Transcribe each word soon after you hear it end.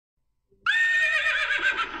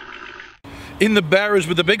In the barriers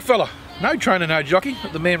with the big fella. No trainer, no jockey,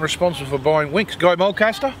 but the man responsible for buying Winks. Guy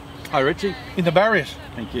Mulcaster. Hi Richie. In the barriers.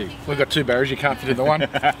 Thank you. We've got two barriers, you can't fit in the one.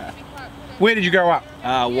 Where did you grow up?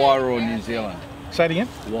 Wairau, New Zealand. Say it again?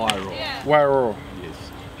 Wairau. Wairau.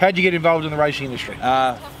 Yes. How'd you get involved in the racing industry?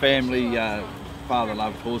 Family, father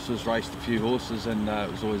loved horses, raced a few horses, and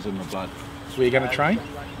it was always in the blood. So were you going to train?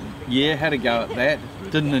 Yeah, had a go at that.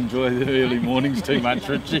 Didn't enjoy the early mornings too much,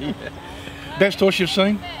 Richie. Best horse you've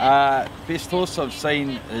seen? Best horse I've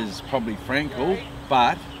seen is probably Frankel,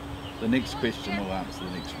 but the next question will answer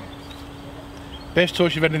the next one. Best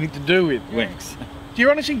horse you've had anything to do with? Winks. Do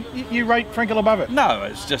you honestly, you rate Frankel above it? No,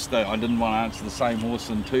 it's just that I didn't want to answer the same horse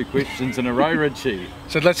in two questions in a row, Richie.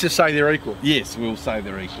 So let's just say they're equal? Yes, we'll say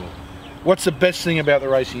they're equal. What's the best thing about the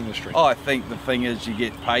racing industry? I think the thing is you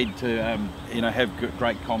get paid to have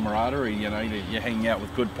great camaraderie, you're hanging out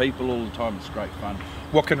with good people all the time, it's great fun.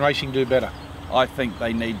 What can racing do better? I think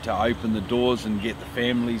they need to open the doors and get the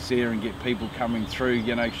families there and get people coming through,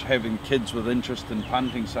 having kids with interest in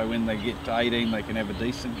punting, so when they get to 18 they can have a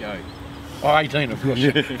decent go. Oh, 18 of course.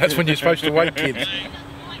 That's when you're supposed to wait kids.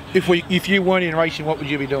 If you weren't in racing, what would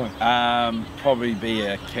you be doing? Probably be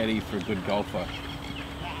a caddy for a good golfer.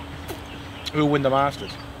 Who'll win the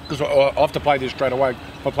Masters? Because I have to play this straight away.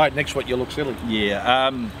 If I play it next week, you'll look silly. Yeah,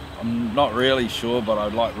 I'm not really sure, but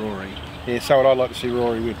I'd like Rory. Yeah, so would I like to see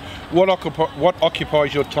Rory win. What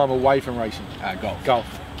occupies your time away from racing? Golf.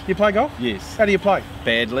 Golf. You play golf? Yes. How do you play?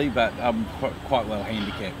 Badly, but I'm quite well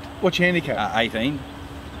handicapped. What's your handicap? 18.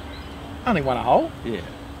 Only won a hole? Yeah.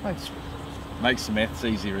 Makes the maths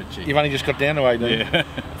easy, Richie. You've only just got down to 18. Yeah.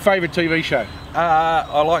 Favourite TV show?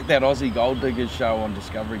 I like that Aussie Gold Diggers show on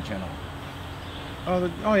Discovery Channel.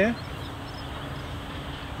 Oh yeah?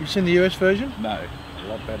 You've seen the US version? No. A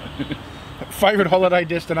lot better. Favourite holiday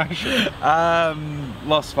destination?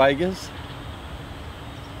 Las Vegas.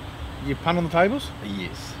 You punt on the tables?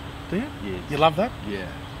 Yes. Do you? Yes. You love that? Yeah.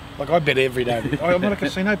 Like I bet every day. I'm not a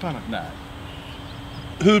casino punter. No.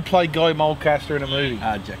 Who would play Guy Mulcaster in a movie?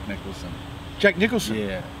 Jack Nicholson. Jack Nicholson?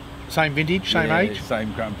 Yeah. Same vintage, same age?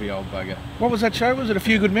 Same grumpy old bugger. What was that show? Was it A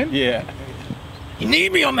Few Good Men? Yeah. You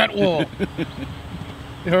need me on that wall.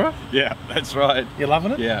 You alright? Yeah, that's right. You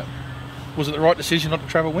loving it? Yeah. Was it the right decision not to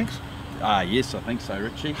travel Winks? Yes, I think so,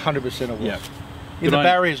 Richie. 100% it was. Yeah. In the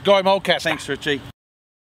barriers, Guy Mulcaster. Thanks, Richie.